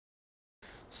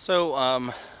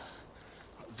So,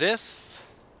 this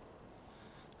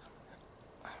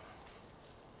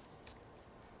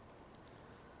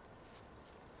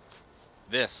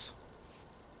this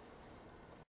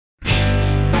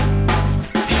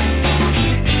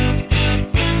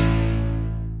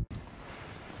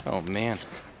oh man,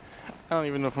 I don't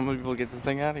even know if I'm gonna be able to get this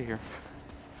thing out of here.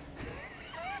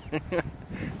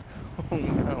 Oh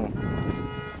no.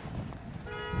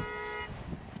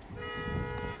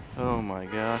 Oh my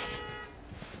gosh.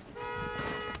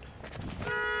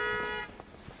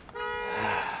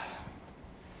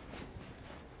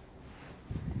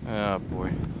 Oh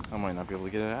boy, I might not be able to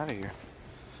get it out of here.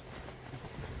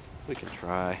 We can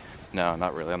try. No,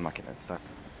 not really. I'm not getting it stuck.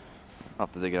 I'll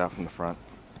have to dig it out from the front.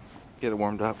 Get it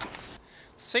warmed up.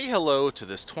 Say hello to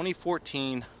this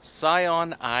 2014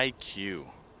 Scion IQ.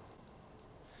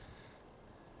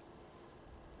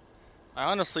 I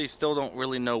honestly still don't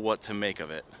really know what to make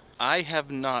of it. I have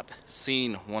not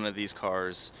seen one of these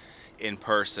cars in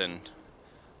person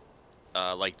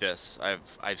like this.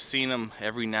 I've seen them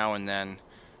every now and then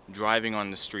driving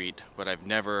on the street, but I've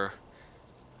never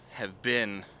have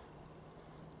been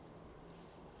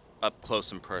up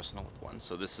close and personal with one,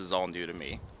 so this is all new to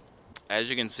me. As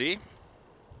you can see,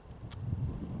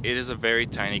 it is a very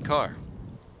tiny car.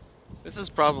 This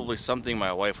is probably something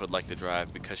my wife would like to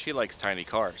drive because she likes tiny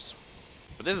cars.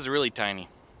 But this is really tiny.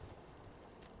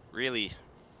 Really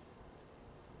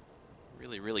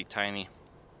tiny.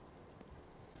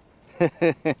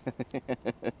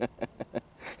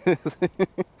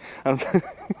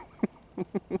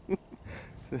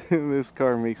 This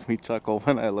car makes me chuckle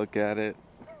when I look at it.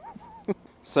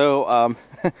 So,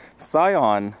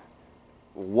 Scion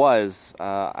was,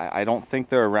 I don't think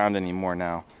they're around anymore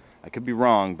now. I could be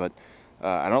wrong, but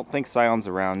I don't think Scion's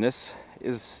around. This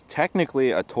is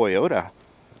technically a Toyota,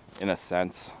 in a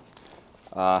sense.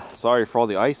 Sorry for all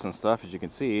the ice and stuff. As you can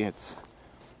see, it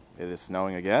is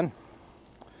snowing again.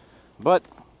 But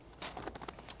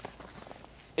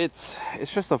it's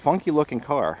just a funky looking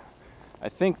car. I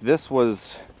think this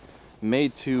was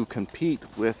made to compete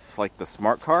with like the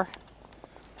smart car,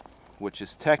 which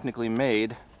is technically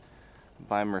made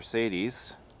by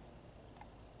Mercedes.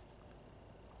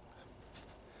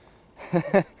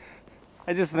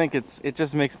 I just think it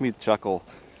just makes me chuckle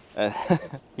at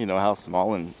you know how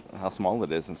small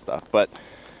it is and stuff. But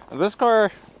this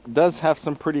car does have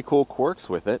some pretty cool quirks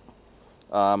with it.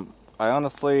 I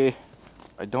honestly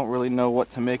don't really know what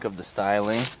to make of the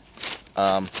styling.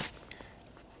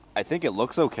 I think it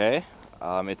looks okay.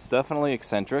 It's definitely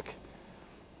eccentric.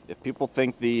 If people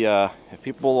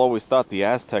always thought the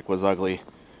Aztec was ugly,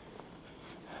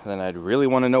 then I'd really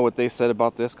want to know what they said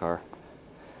about this car.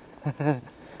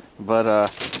 But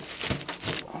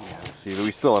let's see,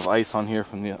 we still have ice on here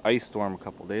from the ice storm a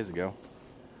couple days ago.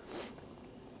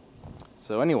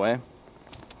 So anyway,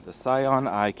 the Scion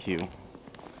IQ.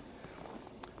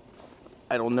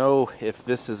 I don't know if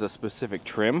this is a specific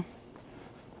trim.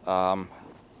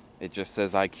 It just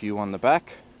says IQ on the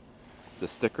back. The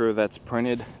sticker that's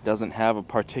printed doesn't have a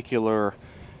particular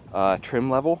trim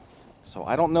level, so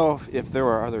I don't know if there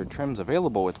are other trims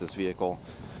available with this vehicle.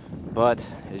 But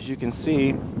as you can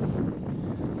see,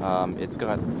 it's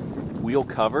got wheel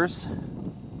covers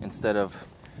instead of,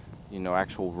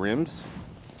 actual rims.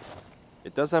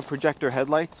 It does have projector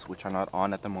headlights, which are not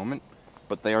on at the moment,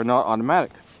 but they are not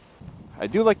automatic. I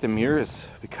do like the mirrors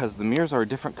because the mirrors are a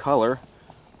different color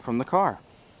from the car,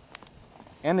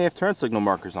 and they have turn signal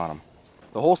markers on them.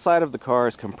 The whole side of the car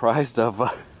is comprised of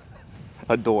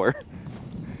a door,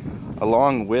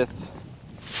 along with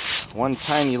one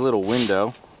tiny little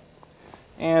window,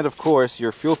 and of course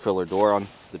your fuel filler door on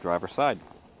the driver's side.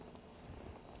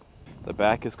 The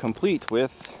back is complete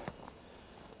with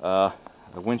a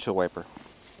windshield wiper.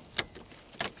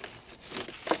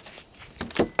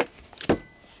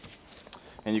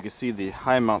 And you can see the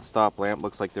high mount stop lamp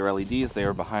looks like they're LEDs. They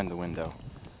are behind the window.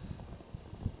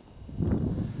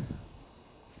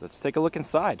 Let's take a look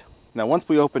inside. Now once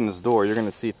we open this door, you're going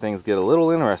to see things get a little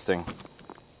interesting.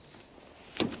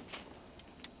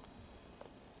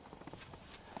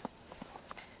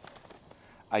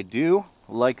 I do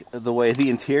like the way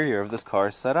the interior of this car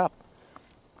is set up.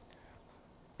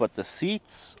 But the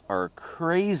seats are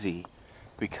crazy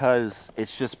because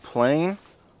it's just plain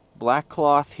black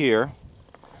cloth here,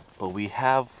 but we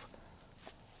have,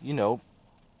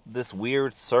 this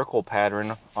weird circle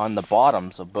pattern on the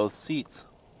bottoms of both seats.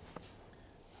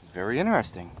 It's very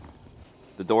interesting.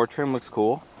 The door trim looks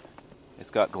cool.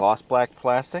 It's got gloss black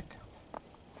plastic.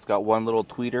 It's got one little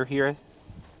tweeter here.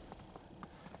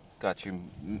 Got your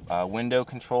window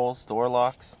controls, door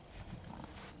locks.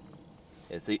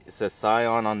 It says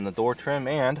Scion on the door trim,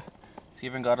 and it's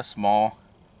even got a small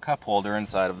cup holder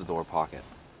inside of the door pocket.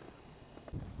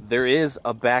 There is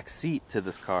a back seat to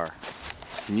this car.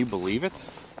 Can you believe it?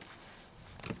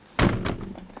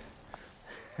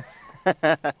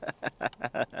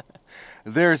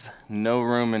 There's no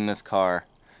room in this car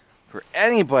for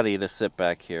anybody to sit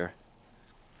back here.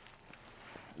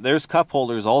 There's cup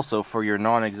holders also for your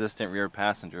non-existent rear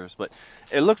passengers, but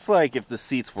it looks like if the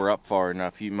seats were up far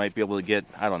enough, you might be able to get,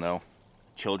 I don't know,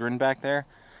 children back there.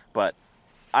 But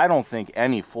I don't think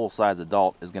any full-size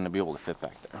adult is going to be able to fit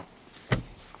back there.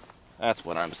 That's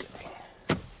what I'm saying.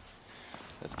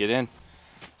 Let's get in.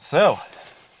 So,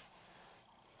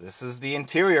 this is the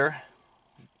interior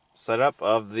setup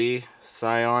of the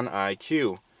Scion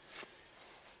IQ.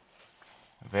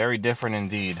 Very different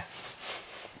indeed.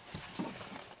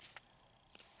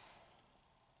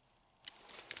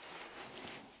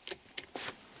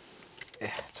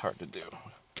 It's hard to do. There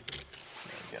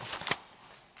we go.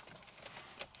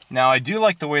 Now I do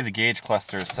like the way the gauge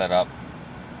cluster is set up.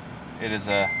 It is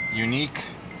a unique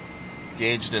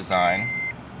gauge design.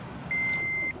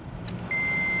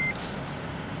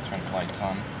 Turn the lights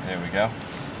on. There we go.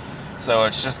 So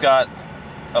it's just got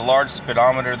a large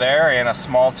speedometer there and a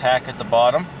small tack at the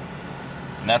bottom.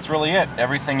 And that's really it.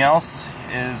 Everything else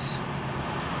is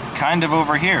kind of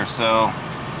over here. So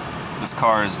this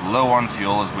car is low on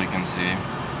fuel, as we can see.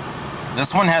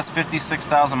 This one has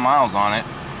 56,000 miles on it.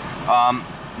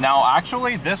 Now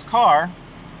actually this car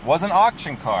was an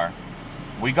auction car.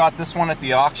 We got this one at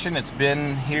the auction. It's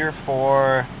been here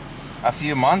for a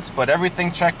few months, but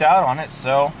everything checked out on it,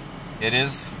 so it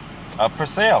is up for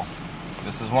sale.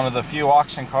 This is one of the few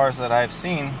auction cars that I've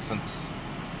seen since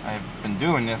I've been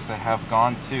doing this that have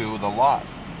gone to the lot.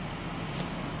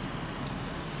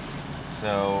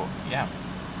 So yeah.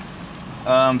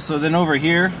 So then over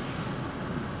here,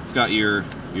 it's got your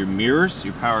mirrors,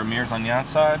 your power mirrors on the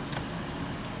outside,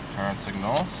 turn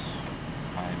signals,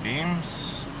 high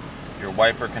beams, your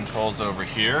wiper controls over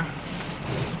here,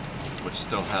 which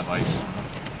still have ice on them.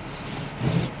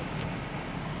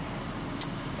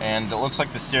 And it looks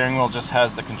like the steering wheel just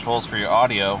has the controls for your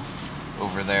audio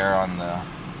over there on the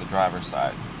driver's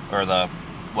side, or the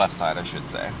left side, I should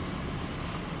say.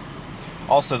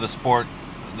 Also, the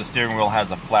steering wheel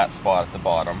has a flat spot at the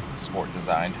bottom, sport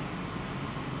designed.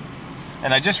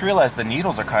 And I just realized the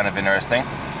needles are kind of interesting.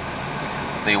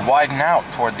 They widen out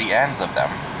toward the ends of them.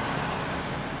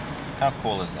 How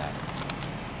cool is that?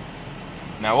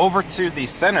 Now over to the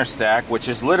center stack, which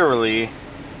is literally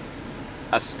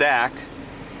a stack.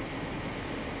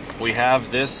 We have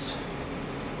this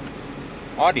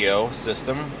audio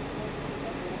system,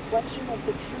 as a reflection of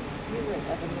the true spirit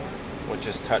of America, which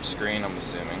is touchscreen, I'm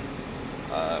assuming.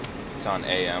 It's on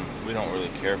AM. We don't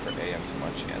really care for AM too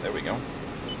much. Yeah, there we go.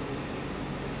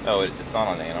 Oh, it's not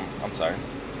on AM. I'm sorry.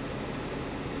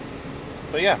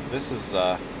 But yeah, this is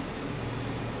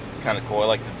kind of cool. I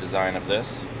like the design of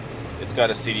this. It's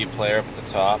got a CD player up at the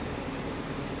top.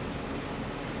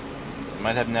 It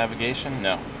might have navigation.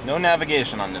 No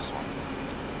navigation on this one.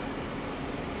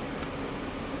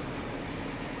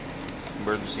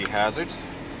 Emergency hazards.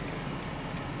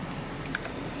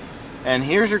 And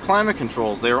here's your climate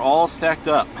controls. They're all stacked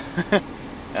up.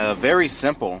 Very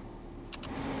simple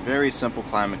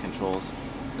climate controls.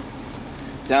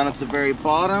 Down at the very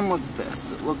bottom, what's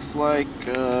this? It looks like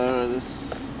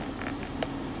this.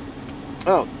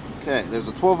 Oh, okay. There's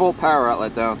a 12-volt power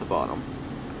outlet down at the bottom.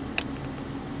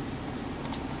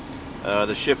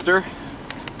 The shifter.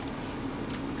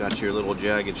 Got your little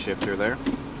jagged shifter there.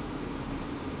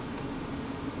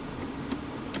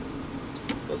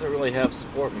 Doesn't really have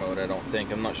sport mode, I don't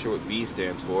think. I'm not sure what B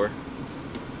stands for.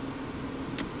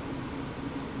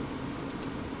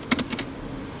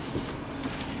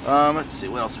 Let's see,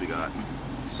 what else we got?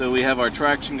 So we have our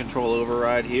traction control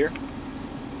override here.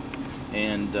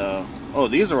 And, oh,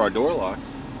 these are our door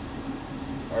locks.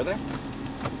 Are they?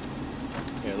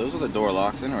 Yeah, those are the door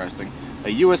locks. Interesting.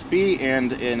 A USB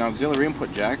and an auxiliary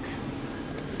input jack.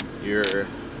 Your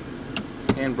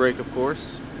handbrake, of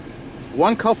course.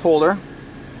 One cup holder.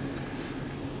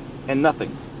 And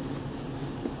nothing.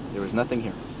 There was nothing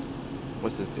here.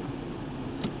 What's this do?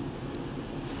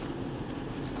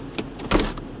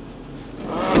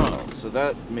 Oh, so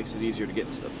that makes it easier to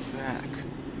get to the back.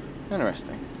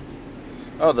 Interesting.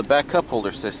 Oh, the back cup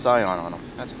holder says Scion on them.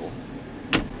 That's cool.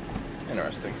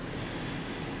 Interesting.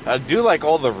 I do like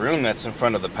all the room that's in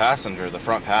front of the passenger, the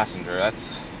front passenger.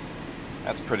 That's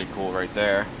pretty cool right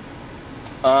there.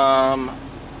 That's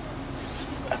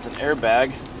an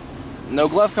airbag. No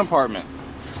glove compartment.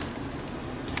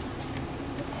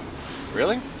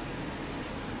 Really?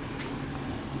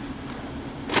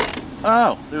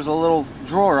 Oh, there's a little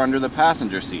drawer under the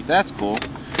passenger seat. That's cool.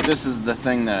 This is the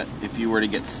thing that if you were to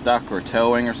get stuck or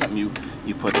towing or something, you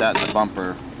put that in the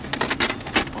bumper.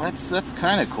 Well, that's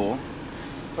kind of cool.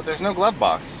 But there's no glove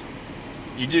box.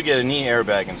 You do get a knee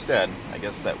airbag instead. I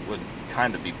guess that would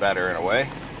kind of be better in a way.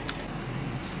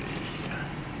 Let's see.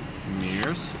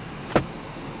 Mirrors.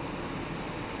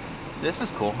 This is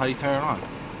cool. How do you turn it on?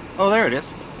 Oh, there it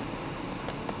is.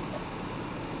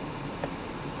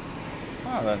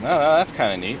 Oh, no, that's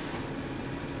kind of neat.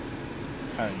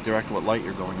 Kind of direct what light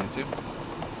you're going into.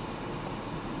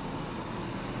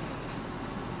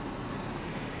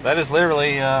 That is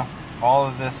literally all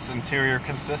of this interior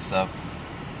consists of.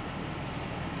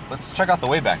 Let's check out the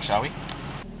way back, shall we?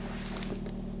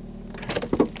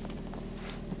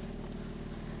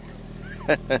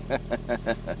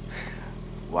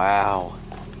 Wow.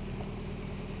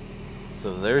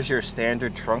 So there's your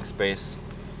standard trunk space.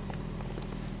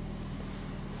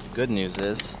 Good news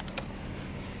is,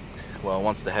 well,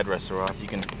 once the headrests are off, you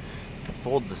can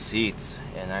fold the seats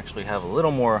and actually have a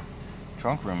little more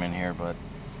trunk room in here, but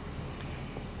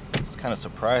it's kind of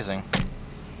surprising.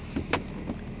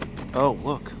 Oh,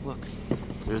 look.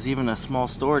 There's even a small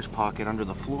storage pocket under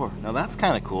the floor. Now that's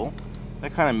kind of cool.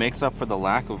 That kind of makes up for the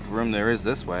lack of room there is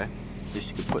this way. At least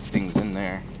you could put things in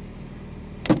there.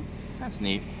 That's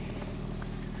neat.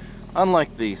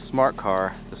 Unlike the smart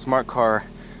car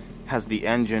has the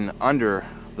engine under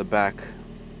the back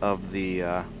of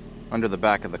the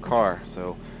car.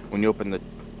 So when you open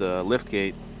the lift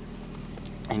gate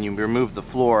and you remove the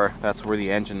floor, that's where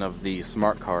the engine of the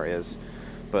smart car is.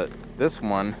 But this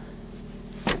one,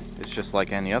 it's just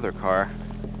like any other car.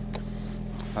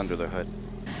 It's under the hood.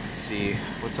 Let's see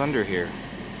what's under here.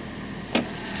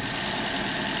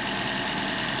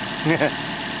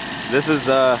 This is,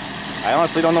 I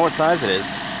honestly don't know what size it is.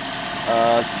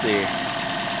 Let's see.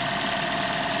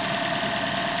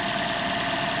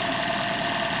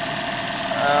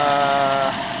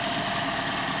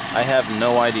 I have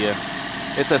no idea.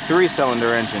 It's a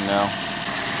 3-cylinder engine now.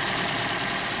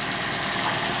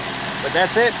 But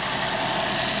that's it.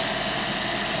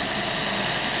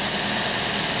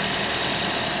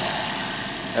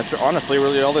 That's honestly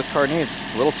really all this car needs.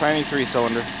 A little tiny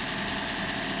 3-cylinder.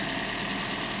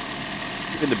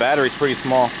 Even the battery's pretty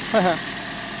small.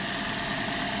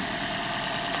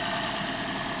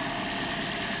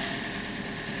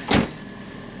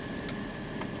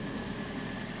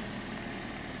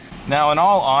 Now, in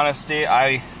all honesty,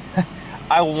 I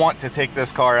want to take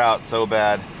this car out so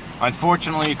bad.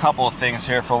 Unfortunately, a couple of things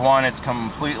here. For one, it's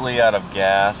completely out of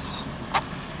gas.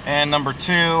 And number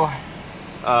two,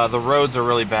 the roads are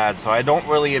really bad, so I don't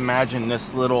really imagine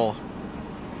this little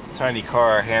tiny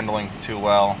car handling too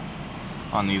well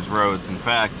on these roads. In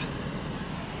fact,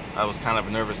 I was kind of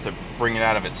nervous to bring it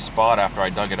out of its spot after I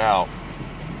dug it out.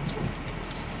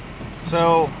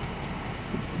 So,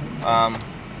 I'm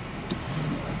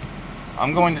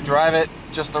going to drive it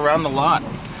just around the lot.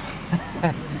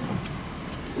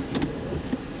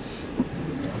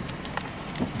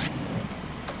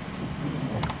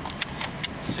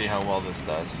 See how well this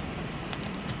does.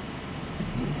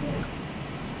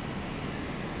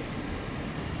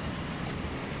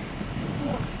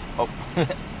 Oh.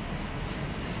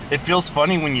 It feels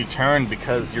funny when you turn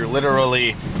because you're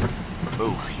literally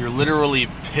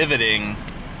pivoting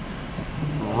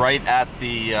right at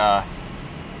the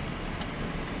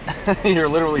you're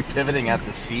literally pivoting at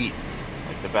the seat,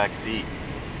 like the back seat.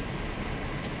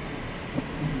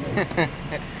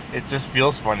 It just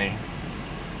feels funny.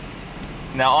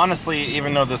 Now, honestly,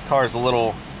 even though this car is a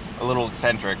little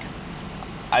eccentric,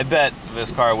 I bet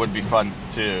this car would be fun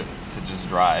to just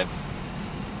drive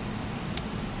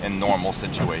in normal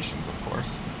situations, of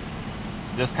course.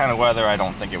 This kind of weather, I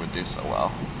don't think it would do so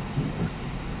well.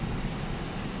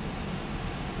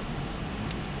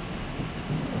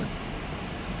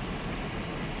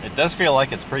 It does feel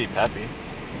like it's pretty peppy.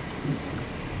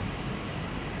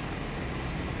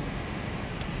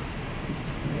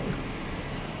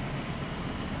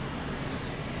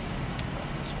 Let's go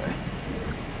back this way.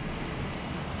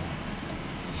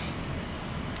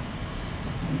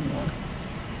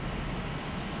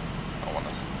 I want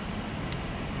to.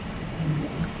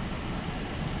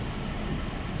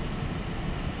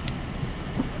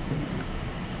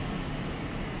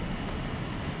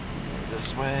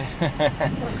 This way.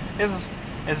 It's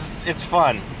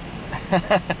fun.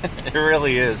 It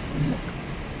really is.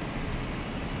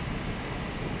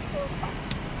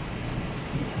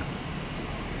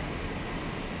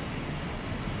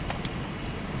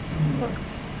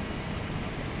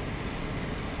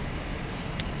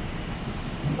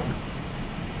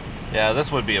 Yeah,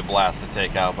 this would be a blast to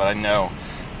take out, but I know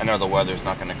I know the weather's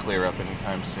not going to clear up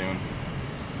anytime soon.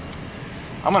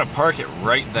 I'm going to park it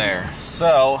right there.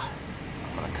 So,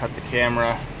 I'm going to cut the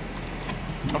camera.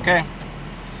 Okay,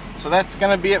 so that's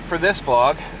going to be it for this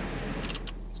vlog.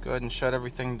 Let's go ahead and shut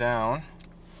everything down.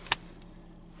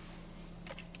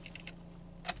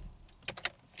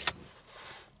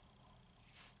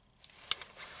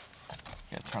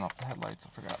 Yeah, turn off the headlights, I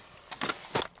forgot.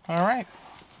 All right.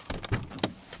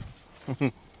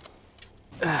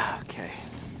 Okay,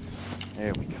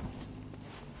 there we go.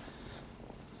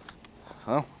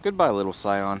 Well, goodbye, little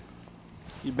Scion.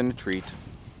 You've been a treat.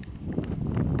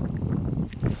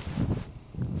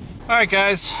 Alright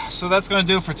guys, so that's going to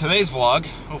do it for today's vlog.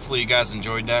 Hopefully you guys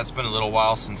enjoyed that. It's been a little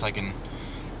while since I've been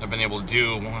able to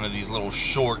do one of these little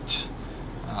short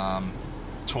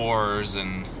tours,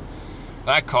 and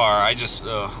that car, it's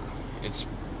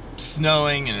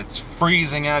snowing and it's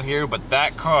freezing out here, but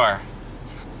that car,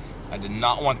 I did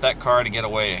not want that car to get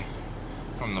away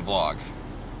from the vlog.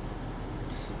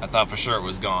 I thought for sure it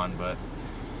was gone, but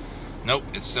nope,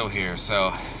 it's still here.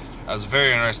 So that was a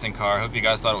very interesting car. I hope you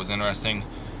guys thought it was interesting.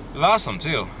 It was awesome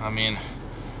too. I mean,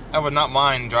 I would not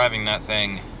mind driving that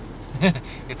thing.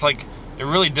 It's like, it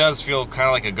really does feel kind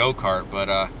of like a go-kart,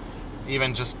 but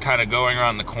even just kind of going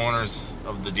around the corners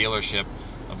of the dealership,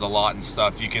 of the lot and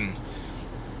stuff, it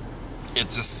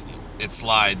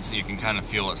slides. You can kind of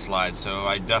feel it slide. So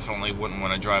I definitely wouldn't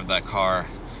want to drive that car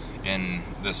in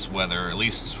this weather, at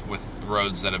least with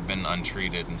roads that have been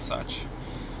untreated and such.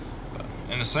 But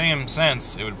in the same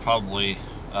sense, it would probably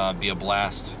be a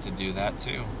blast to do that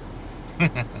too.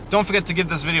 Don't forget to give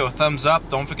this video a thumbs up,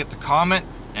 don't forget to comment,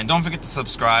 and don't forget to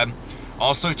subscribe.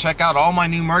 Also check out all my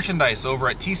new merchandise over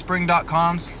at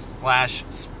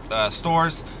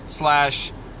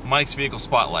teespring.com/stores/Mike's Vehicle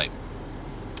Spotlight.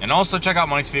 And also check out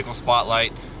Mike's Vehicle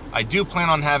Spotlight. I do plan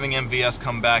on having MVS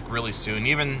come back really soon,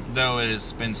 even though it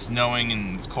has been snowing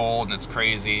and it's cold and it's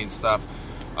crazy and stuff.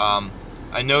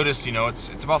 I noticed, you know, it's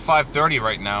about 5:30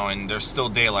 right now and there's still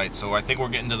daylight, so I think we're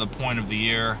getting to the point of the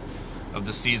year, of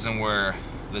the season, where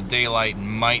the daylight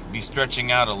might be stretching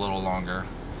out a little longer.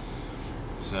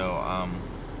 So,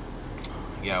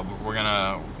 yeah, we're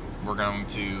going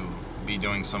to be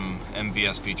doing some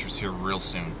MVS features here real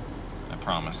soon. I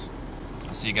promise.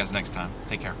 I'll see you guys next time.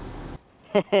 Take care.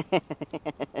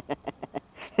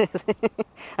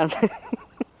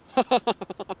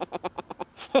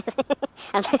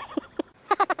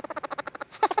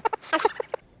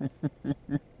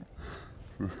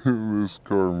 This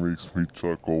car makes me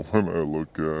chuckle when I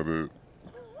look at it.